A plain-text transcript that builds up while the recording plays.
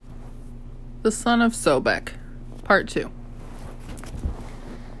The Son of Sobek, Part 2.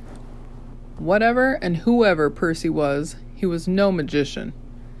 Whatever and whoever Percy was, he was no magician.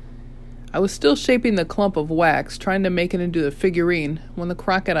 I was still shaping the clump of wax, trying to make it into a figurine, when the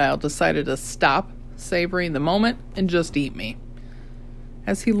crocodile decided to stop, savoring the moment, and just eat me.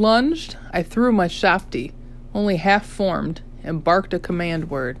 As he lunged, I threw my shafti, only half formed, and barked a command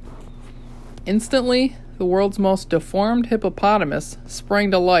word. Instantly, the world's most deformed hippopotamus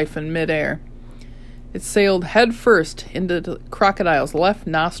sprang to life in midair. It sailed headfirst into the crocodile's left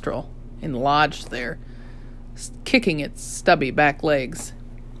nostril and lodged there, kicking its stubby back legs.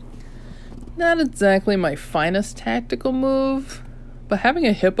 Not exactly my finest tactical move, but having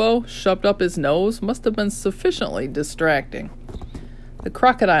a hippo shoved up his nose must have been sufficiently distracting. The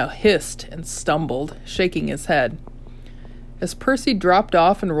crocodile hissed and stumbled, shaking his head. As Percy dropped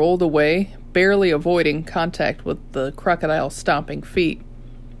off and rolled away, barely avoiding contact with the crocodile's stomping feet,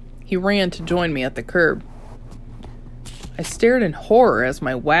 he ran to join me at the curb. I stared in horror as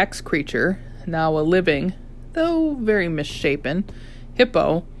my wax creature, now a living, though very misshapen,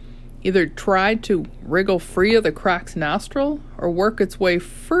 hippo, either tried to wriggle free of the croc's nostril or work its way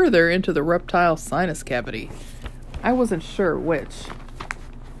further into the reptile's sinus cavity. I wasn't sure which.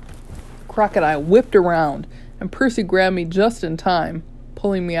 The crocodile whipped around, and Percy grabbed me just in time,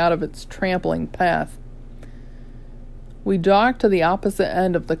 pulling me out of its trampling path. We jogged to the opposite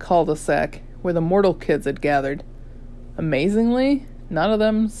end of the cul-de-sac, where the mortal kids had gathered. Amazingly, none of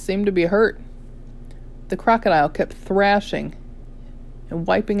them seemed to be hurt. The crocodile kept thrashing and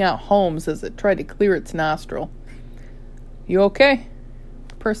wiping out Holmes as it tried to clear its nostril. "You okay?"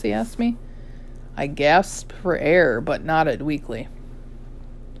 Percy asked me. I gasped for air, but nodded weakly.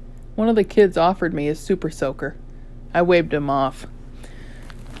 One of the kids offered me his super soaker. I waved him off.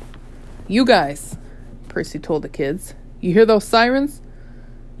 "You guys," Percy told the kids, "you hear those sirens?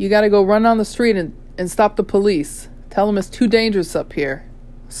 You gotta go run down the street and stop the police. Tell them it's too dangerous up here.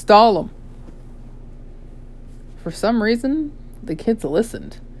 Stall them." For some reason, the kids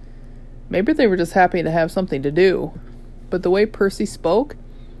listened. Maybe they were just happy to have something to do. But the way Percy spoke,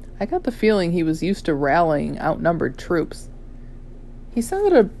 I got the feeling he was used to rallying outnumbered troops. He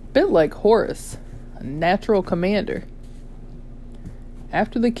sounded a bit like Horace, a natural commander.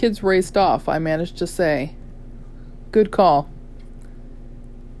 After the kids raced off, I managed to say, "Good call."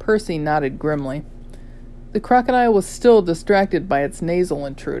 Percy nodded grimly. The crocodile was still distracted by its nasal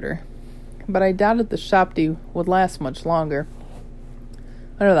intruder, but I doubted the shopti would last much longer.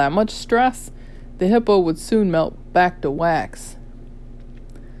 Under that much stress, the hippo would soon melt back to wax.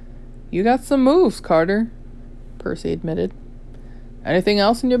 "You got some moves, Carter," Percy admitted. "Anything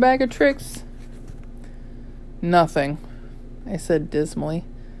else in your bag of tricks?" "Nothing," I said dismally.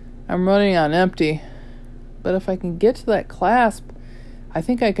 "I'm running on empty. But if I can get to that clasp, I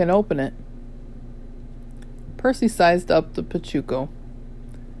think I can open it." Percy sized up the pachuco.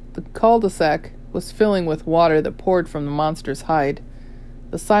 The cul-de-sac was filling with water that poured from the monster's hide.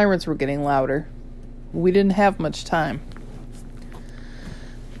 The sirens were getting louder. We didn't have much time.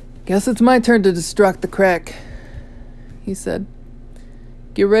 "Guess it's my turn to distract the crack," he said.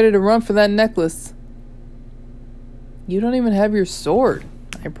 "Get ready to run for that necklace." "You don't even have your sword,"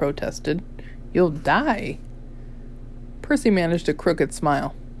 I protested. "You'll die." Percy managed a crooked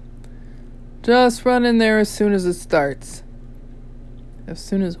smile. "Just run in there as soon as it starts." "As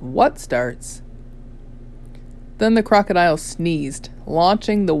soon as what starts?" Then the crocodile sneezed,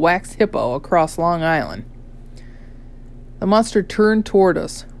 launching the wax hippo across Long Island. The monster turned toward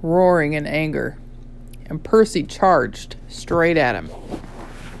us, roaring in anger, and Percy charged straight at him.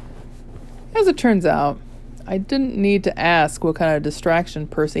 As it turns out, I didn't need to ask what kind of distraction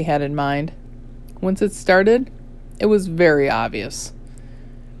Percy had in mind. Once it started, it was very obvious.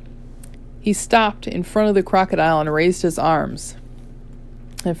 He stopped in front of the crocodile and raised his arms.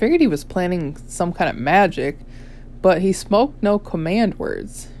 I figured he was planning some kind of magic, but he spoke no command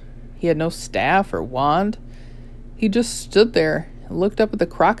words. He had no staff or wand. He just stood there and looked up at the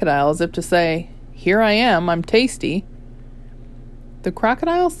crocodile as if to say, "Here I am, I'm tasty." The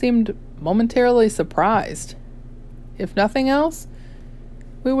crocodile seemed momentarily surprised. If nothing else,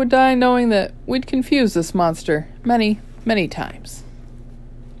 we would die knowing that we'd confused this monster many, many times.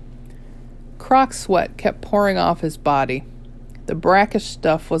 Croc sweat kept pouring off his body. The brackish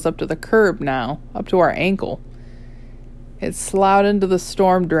stuff was up to the curb now, up to our ankle. It sloughed into the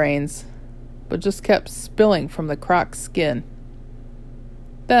storm drains, but just kept spilling from the croc's skin.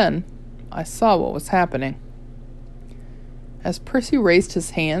 Then I saw what was happening. As Percy raised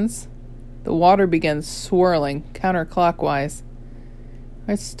his hands, the water began swirling counterclockwise.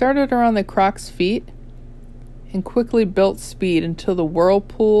 I started around the croc's feet and quickly built speed until the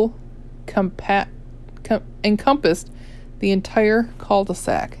whirlpool encompassed the entire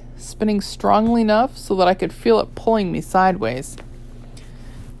cul-de-sac, spinning strongly enough so that I could feel it pulling me sideways.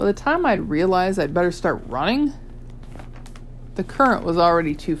 By the time I'd realized I'd better start running, the current was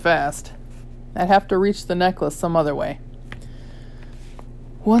already too fast. I'd have to reach the necklace some other way.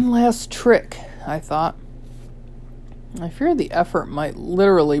 One last trick, I thought. I feared the effort might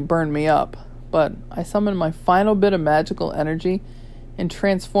literally burn me up, but I summoned my final bit of magical energy and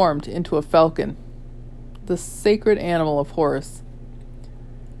transformed into a falcon, the sacred animal of Horus.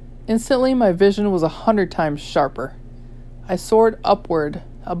 Instantly, my vision was 100 times sharper. I soared upward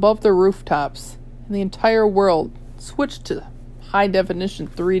above the rooftops, and the entire world switched to high-definition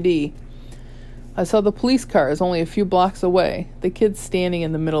 3D. I saw the police cars only a few blocks away, the kids standing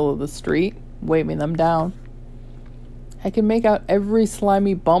in the middle of the street, waving them down. I could make out every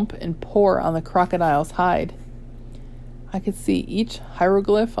slimy bump and pore on the crocodile's hide. I could see each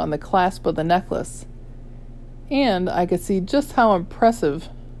hieroglyph on the clasp of the necklace, and I could see just how impressive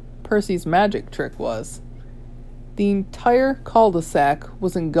Percy's magic trick was. The entire cul-de-sac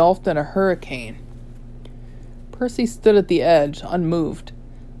was engulfed in a hurricane. Percy stood at the edge, unmoved,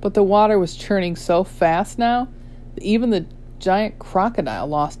 but the water was churning so fast now that even the giant crocodile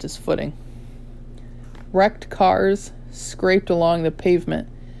lost his footing. Wrecked cars scraped along the pavement.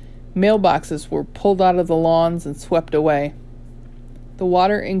 Mailboxes were pulled out of the lawns and swept away. The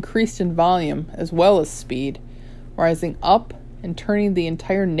water increased in volume as well as speed, rising up and turning the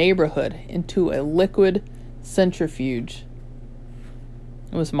entire neighborhood into a liquid centrifuge.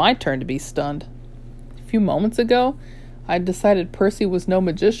 It was my turn to be stunned. A few moments ago, I'd decided Percy was no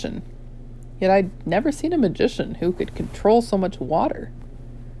magician, yet I'd never seen a magician who could control so much water.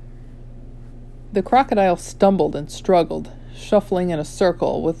 The crocodile stumbled and struggled, shuffling in a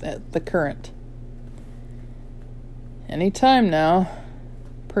circle with the current. "Any time now,"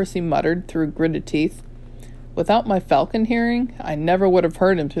 Percy muttered through gritted teeth. Without my falcon hearing, I never would have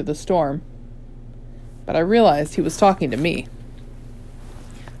heard him through the storm. But I realized he was talking to me.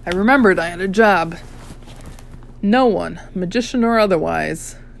 I remembered I had a job. No one, magician or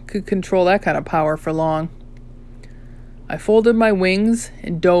otherwise, could control that kind of power for long. I folded my wings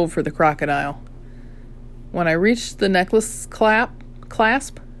and dove for the crocodile. When I reached the necklace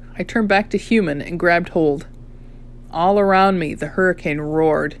clasp, I turned back to human and grabbed hold. All around me, the hurricane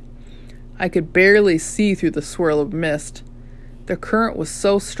roared. I could barely see through the swirl of mist. The current was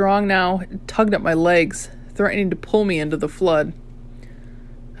so strong now, it tugged at my legs, threatening to pull me into the flood.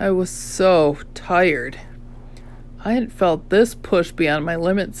 I was so tired. I hadn't felt this push beyond my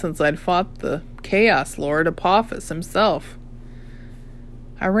limit since I'd fought the Chaos Lord Apophis himself.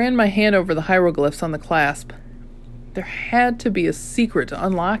 I ran my hand over the hieroglyphs on the clasp. There had to be a secret to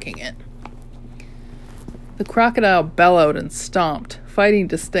unlocking it. The crocodile bellowed and stomped, fighting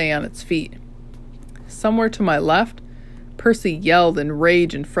to stay on its feet. Somewhere to my left, Percy yelled in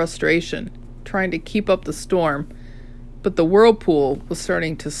rage and frustration, trying to keep up the storm, but the whirlpool was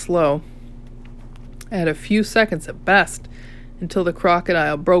starting to slow. I had a few seconds at best until the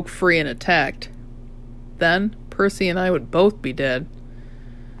crocodile broke free and attacked. Then Percy and I would both be dead.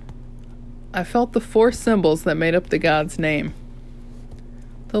 I felt the 4 symbols that made up the god's name.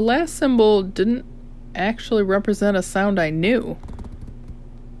 The last symbol didn't actually represent a sound I knew.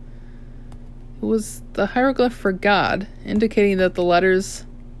 It was the hieroglyph for God, indicating that the letters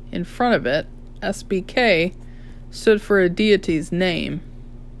in front of it, SBK, stood for a deity's name.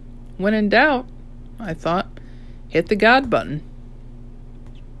 When in doubt, I thought, hit the God button.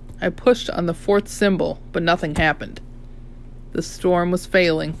 I pushed on the 4th symbol, but nothing happened. The storm was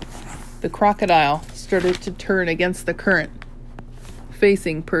failing. The crocodile started to turn against the current,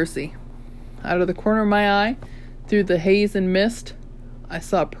 facing Percy. Out of the corner of my eye, through the haze and mist, I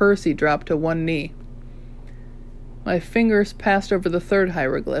saw Percy drop to one knee. My fingers passed over the 3rd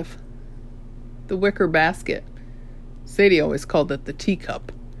hieroglyph, the wicker basket. Sadie always called it the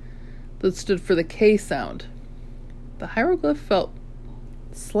teacup, that stood for the K sound. The hieroglyph felt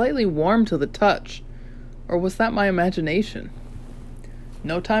slightly warm to the touch, or was that my imagination?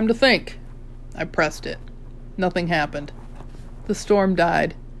 No time to think. I pressed it. Nothing happened. The storm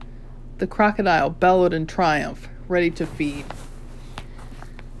died. The crocodile bellowed in triumph, ready to feed.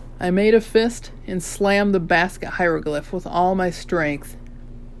 I made a fist and slammed the basket hieroglyph with all my strength.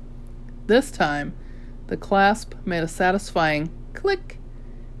 This time, the clasp made a satisfying click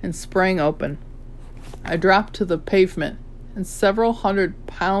and sprang open. I dropped to the pavement, and several 100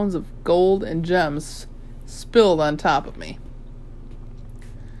 pounds of gold and gems spilled on top of me.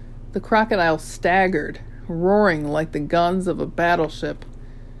 The crocodile staggered, roaring like the guns of a battleship.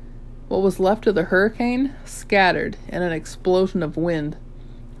 What was left of the hurricane scattered in an explosion of wind.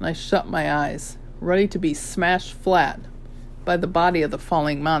 and I shut my eyes, ready to be smashed flat by the body of the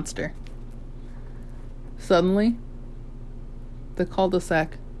falling monster. Suddenly, the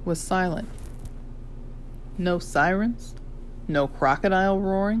cul-de-sac was silent. No sirens, no crocodile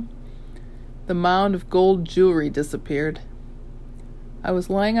roaring. The mound of gold jewelry disappeared. I was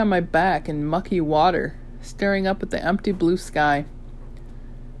lying on my back in mucky water, staring up at the empty blue sky.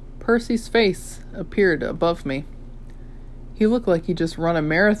 Percy's face appeared above me. He looked like he'd just run a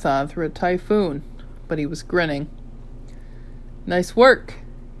marathon through a typhoon, but he was grinning. "Nice work,"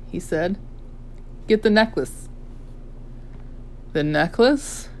 he said. "Get the necklace." The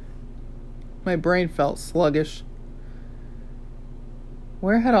necklace? My brain felt sluggish.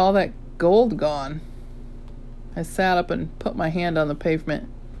 Where had all that gold gone? I sat up and put my hand on the pavement.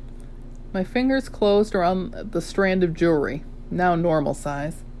 My fingers closed around the strand of jewelry, now normal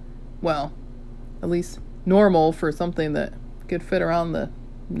size. Well, at least normal for something that could fit around the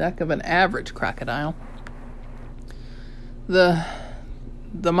neck of an average crocodile. The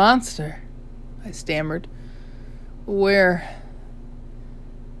monster, I stammered. Where?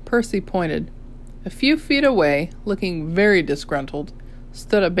 Percy pointed. A few feet away, looking very disgruntled,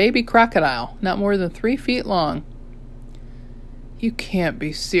 stood a baby crocodile, not more than 3 feet long. "You can't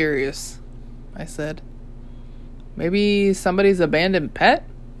be serious," I said. "Maybe somebody's abandoned pet?"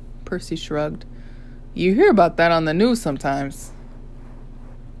 Percy shrugged. "You hear about that on the news sometimes."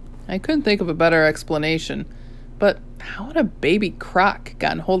 I couldn't think of a better explanation, but how had a baby croc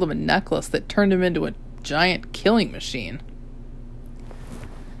gotten hold of a necklace that turned him into a giant killing machine?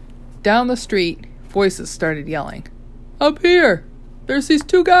 Down the street, voices started yelling. "Up here! There's these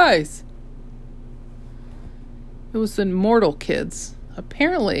 2 guys!" It was the Immortal kids.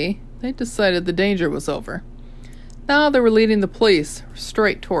 Apparently, they decided the danger was over. Now they were leading the police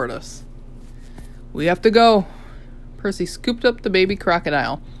straight toward us. "We have to go." Percy scooped up the baby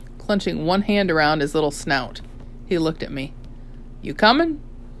crocodile, clenching one hand around his little snout. He looked at me. "You coming?"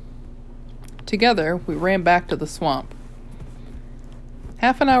 Together, we ran back to the swamp.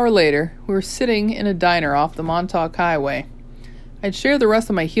 Half an hour later, we were sitting in a diner off the Montauk Highway. I'd shared the rest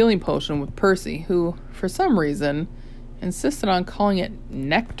of my healing potion with Percy, who, for some reason, insisted on calling it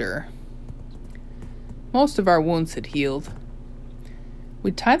nectar. Most of our wounds had healed.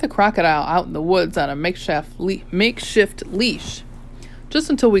 We'd tied the crocodile out in the woods on a makeshift leash, just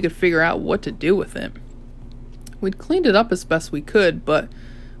until we could figure out what to do with it. We'd cleaned it up as best we could, but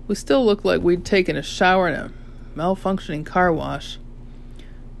we still looked like we'd taken a shower in a malfunctioning car wash.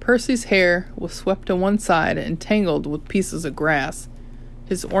 Percy's hair was swept to one side and tangled with pieces of grass.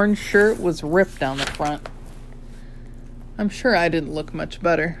 His orange shirt was ripped down the front. I'm sure I didn't look much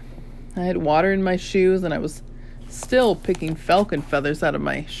better. I had water in my shoes, and I was still picking falcon feathers out of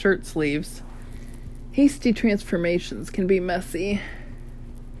my shirt sleeves. Hasty transformations can be messy.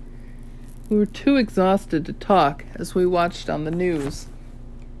 We were too exhausted to talk as we watched on the news.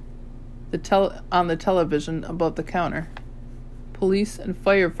 On the television above the counter. Police and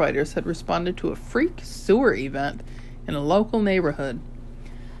firefighters had responded to a freak sewer event in a local neighborhood.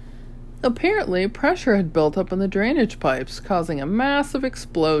 Apparently, pressure had built up in the drainage pipes, causing a massive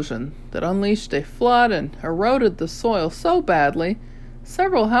explosion that unleashed a flood and eroded the soil so badly,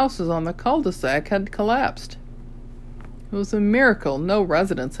 several houses on the cul-de-sac had collapsed. It was a miracle no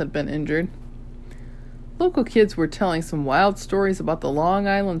residents had been injured. Local kids were telling some wild stories about the Long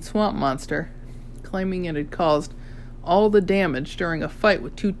Island swamp monster, claiming it had caused all the damage during a fight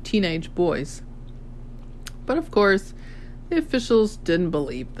with 2 teenage boys. But of course, the officials didn't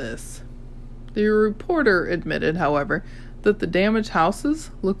believe this. The reporter admitted, however, that the damaged houses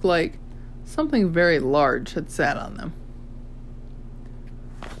looked like something very large had sat on them.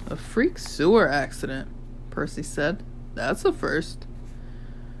 "A freak sewer accident," Percy said. "That's a first."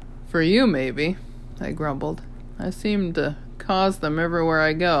 "For you, maybe," I grumbled. "I seem to cause them everywhere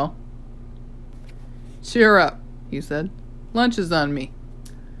I go." "Cheer up," he said. "Lunch is on me."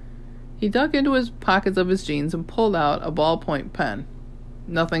 He dug into his pockets of his jeans and pulled out a ballpoint pen.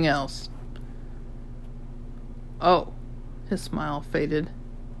 "Nothing else." "Oh," his smile faded.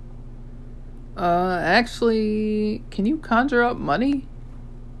 Actually, can you conjure up money?"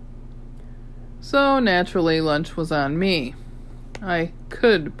 So, naturally, lunch was on me. I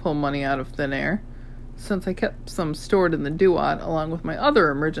could pull money out of thin air, since I kept some stored in the duat along with my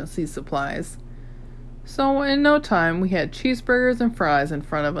other emergency supplies. So, in no time, we had cheeseburgers and fries in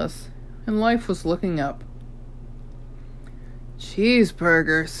front of us, and life was looking up.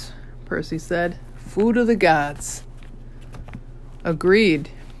 "Cheeseburgers," Percy said. "Food of the gods." "Agreed,"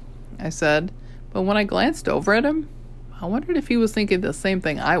 I said, but when I glanced over at him, I wondered if he was thinking the same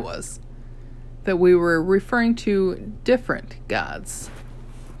thing I was, that we were referring to different gods.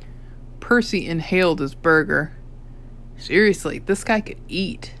 Percy inhaled his burger. Seriously, this guy could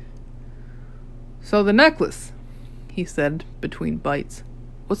eat. So the necklace, he said between bites.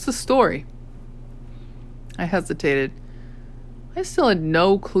 What's the story? I hesitated. I still had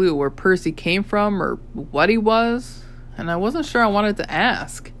no clue where Percy came from or what he was, and I wasn't sure I wanted to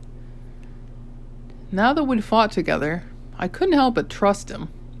ask. Now that we'd fought together, I couldn't help but trust him.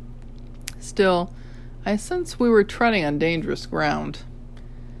 Still, I sensed we were treading on dangerous ground.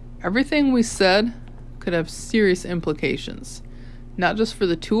 Everything we said could have serious implications, not just for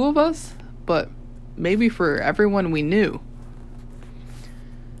the two of us, but maybe for everyone we knew.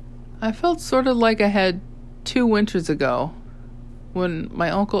 I felt sort of like I had 2 winters ago, when my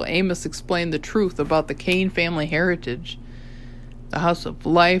Uncle Amos explained the truth about the Kane family heritage. The House of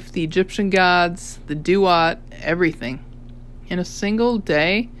Life, the Egyptian gods, the Duat, everything. In a single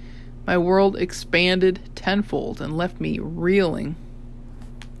day, my world expanded tenfold and left me reeling.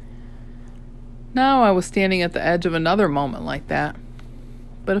 Now I was standing at the edge of another moment like that.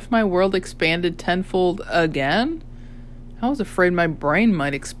 But if my world expanded tenfold again, I was afraid my brain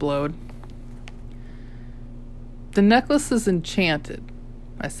might explode. The necklace is enchanted,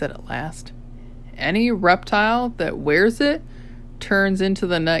 I said at last. Any reptile that wears it turns into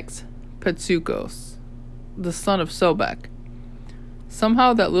the next Petsukos, the son of Sobek.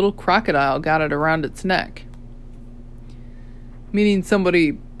 Somehow that little crocodile got it around its neck. Meaning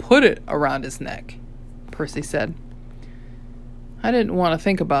somebody put it around his neck, Percy said. I didn't want to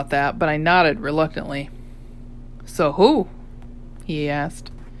think about that, but I nodded reluctantly. So who? He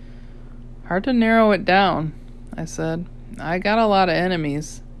asked. Hard to narrow it down, I said. I got a lot of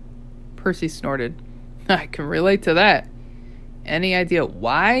enemies. Percy snorted. I can relate to that. Any idea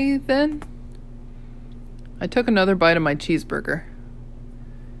why, then? I took another bite of my cheeseburger.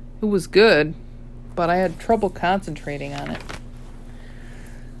 It was good, but I had trouble concentrating on it.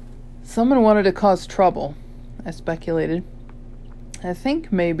 Someone wanted to cause trouble, I speculated. I think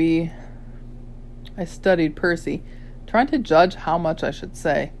maybe I studied Percy, trying to judge how much I should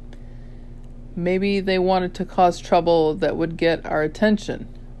say. Maybe they wanted to cause trouble that would get our attention.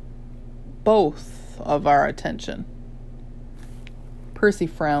 Both of our attention. Percy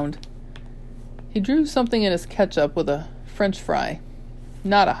frowned. He drew something in his ketchup with a French fry.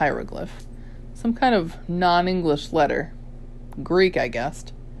 Not a hieroglyph. Some kind of non-English letter. Greek, I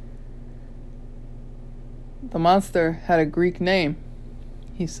guessed. The monster had a Greek name,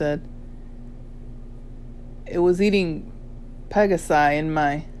 he said. It was eating Pegasi in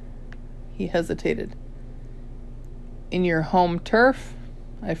my... He hesitated. In your home turf?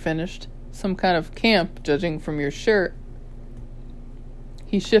 I finished. Some kind of camp, judging from your shirt.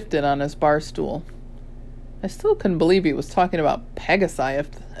 He shifted on his bar stool. I still couldn't believe he was talking about Pegasi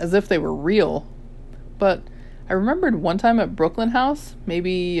as if they were real. But I remembered one time at Brooklyn House,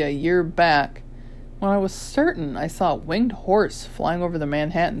 maybe a year back, when I was certain I saw a winged horse flying over the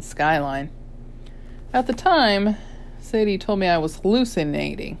Manhattan skyline. At the time, Sadie told me I was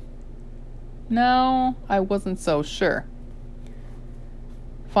hallucinating. Now, I wasn't so sure.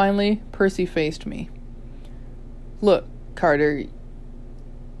 Finally, Percy faced me. Look, Carter,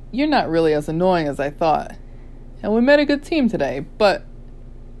 you're not really as annoying as I thought. And we made a good team today, but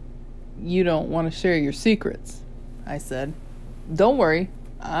you don't want to share your secrets, I said. Don't worry,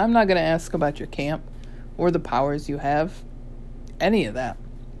 I'm not going to ask about your camp or the powers you have. Any of that.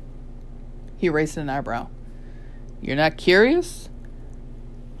 He raised an eyebrow. You're not curious?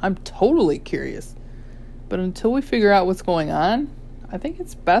 I'm totally curious. But until we figure out what's going on, I think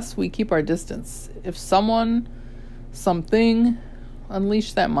it's best we keep our distance. If something,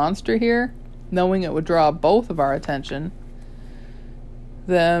 unleashed that monster here, knowing it would draw both of our attention,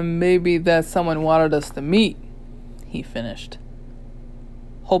 then maybe that someone wanted us to meet, he finished.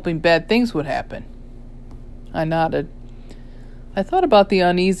 Hoping bad things would happen. I nodded. I thought about the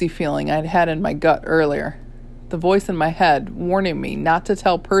uneasy feeling I'd had in my gut earlier. The voice in my head warning me not to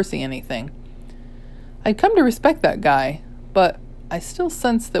tell Percy anything. I'd come to respect that guy, but I still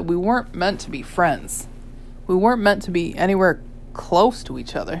sensed that we weren't meant to be friends. We weren't meant to be anywhere close to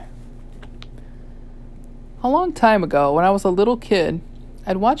each other. A long time ago, when I was a little kid,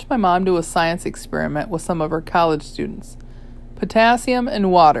 I'd watched my mom do a science experiment with some of her college students. Potassium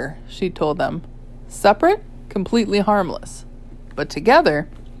and water, she told them. Separate, completely harmless. But together,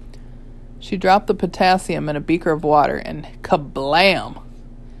 she dropped the potassium in a beaker of water and kablam!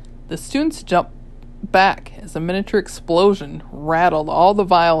 The students jumped back as a miniature explosion rattled all the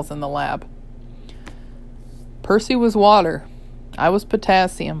vials in the lab. Percy was water. I was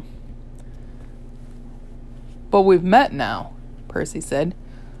potassium. But we've met now, Percy said.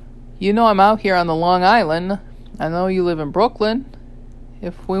 You know I'm out here on the Long Island. I know you live in Brooklyn.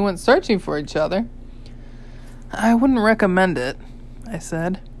 if we went searching for each other. I wouldn't recommend it, I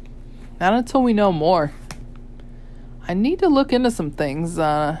said. Not until we know more. I need to look into some things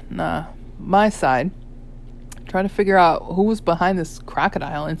on my side. Try to figure out who was behind this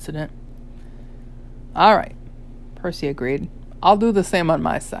crocodile incident. All right, Percy agreed. I'll do the same on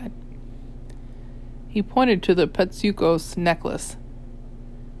my side. He pointed to the Petsuchos necklace,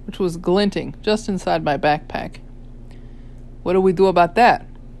 which was glinting just inside my backpack. What do we do about that?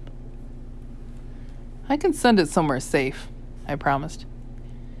 I can send it somewhere safe, I promised.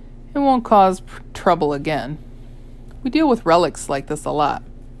 It won't cause trouble again. We deal with relics like this a lot.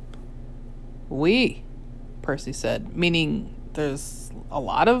 We, Percy said, meaning there's a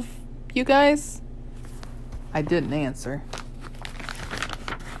lot of you guys? I didn't answer.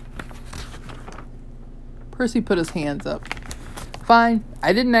 Percy put his hands up. Fine,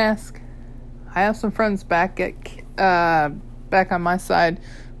 I didn't ask. I have some friends back on my side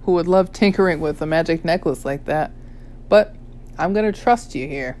who would love tinkering with a magic necklace like that. But I'm going to trust you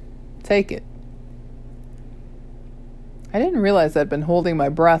here. Take it. I didn't realize I'd been holding my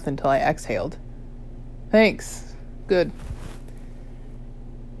breath until I exhaled. Thanks. Good.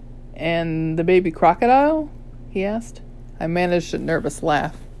 And the baby crocodile? He asked. I managed a nervous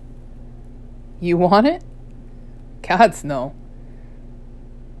laugh. You want it? Gods, no.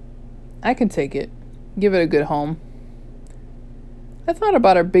 I can take it. Give it a good home. I thought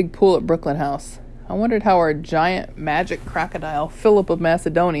about our big pool at Brooklyn House. I wondered how our giant magic crocodile, Philip of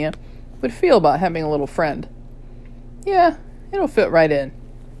Macedonia, would feel about having a little friend. Yeah, it'll fit right in.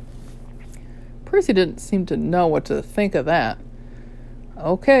 Percy didn't seem to know what to think of that.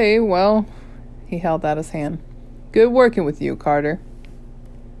 Okay, well, he held out his hand. Good working with you, Carter.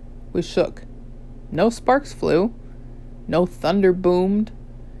 We shook. No sparks flew. No thunder boomed.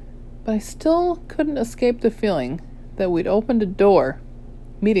 But I still couldn't escape the feeling that we'd opened a door,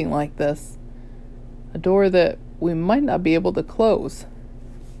 meeting like this. A door that we might not be able to close.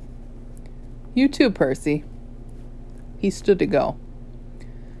 You too, Percy. He stood to go.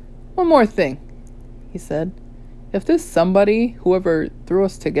 One more thing, he said. If this somebody, whoever threw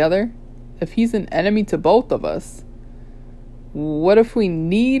us together, if he's an enemy to both of us, what if we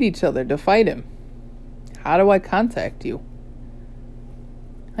need each other to fight him? How do I contact you?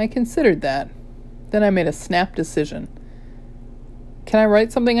 I considered that. Then I made a snap decision. Can I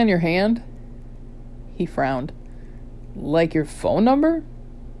write something on your hand? He frowned. Like your phone number?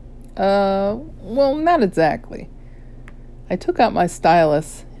 Well, not exactly. I took out my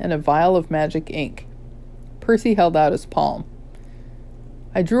stylus and a vial of magic ink. Percy held out his palm.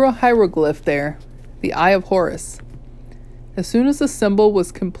 I drew a hieroglyph there, the Eye of Horus. As soon as the symbol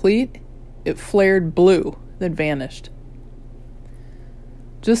was complete, it flared blue, then vanished.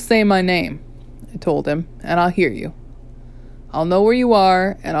 Just say my name, I told him, and I'll hear you. I'll know where you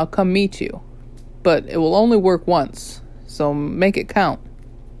are, and I'll come meet you. But it will only work once, so make it count.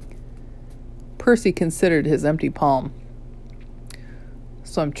 Percy considered his empty palm.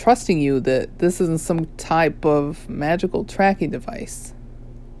 So I'm trusting you that this isn't some type of magical tracking device.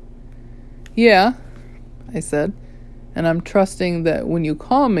 Yeah, I said, and I'm trusting that when you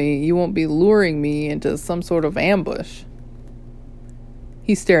call me, you won't be luring me into some sort of ambush.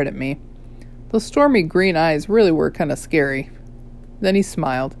 He stared at me. Those stormy green eyes really were kind of scary. Then he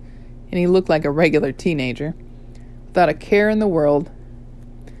smiled, and he looked like a regular teenager, without a care in the world.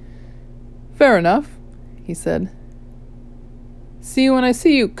 Fair enough, he said. See you when I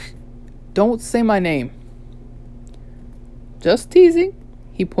see you. Don't say my name. Just teasing,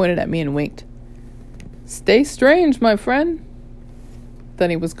 he pointed at me and winked. Stay strange, my friend.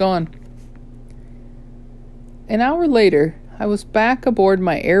 Then he was gone. An hour later, I was back aboard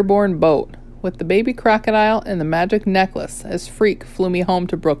my airborne boat with the baby crocodile and the magic necklace as Freak flew me home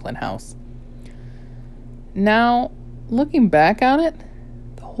to Brooklyn House. Now, looking back on it,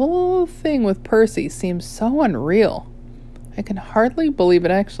 the whole thing with Percy seems so unreal. I can hardly believe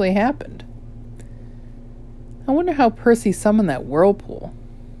it actually happened. I wonder how Percy summoned that whirlpool,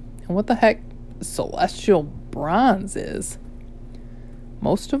 and what the heck celestial bronze is.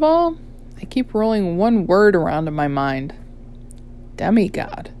 Most of all, I keep rolling one word around in my mind.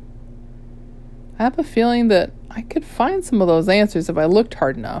 Demigod. I have a feeling that I could find some of those answers if I looked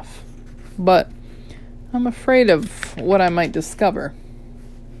hard enough, but I'm afraid of what I might discover.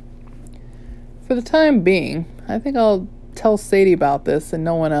 For the time being, I think I'll tell Sadie about this and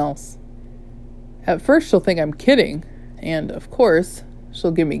no one else. At first she'll think I'm kidding, and of course,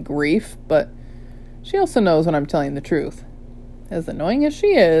 she'll give me grief, but she also knows when I'm telling the truth. As annoying as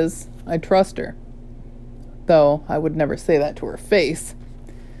she is, I trust her. Though I would never say that to her face.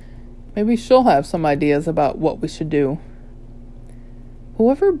 Maybe she'll have some ideas about what we should do.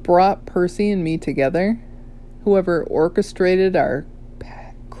 Whoever brought Percy and me together, whoever orchestrated our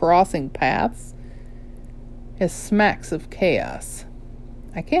crossing paths, has smacks of chaos.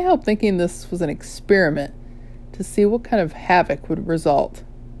 I can't help thinking this was an experiment to see what kind of havoc would result.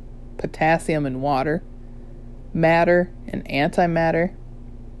 Potassium in water, matter and antimatter.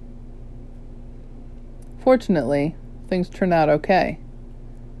 Fortunately, things turn out okay.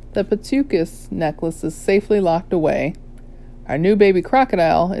 The Patukas necklace is safely locked away. Our new baby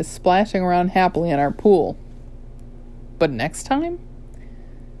crocodile is splashing around happily in our pool. But next time?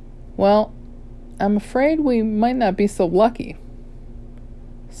 Well, I'm afraid we might not be so lucky.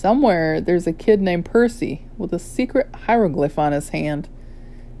 Somewhere there's a kid named Percy with a secret hieroglyph on his hand,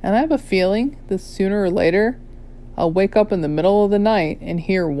 and I have a feeling that sooner or later I'll wake up in the middle of the night and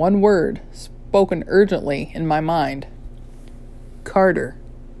hear one word spoken urgently in my mind. Carter.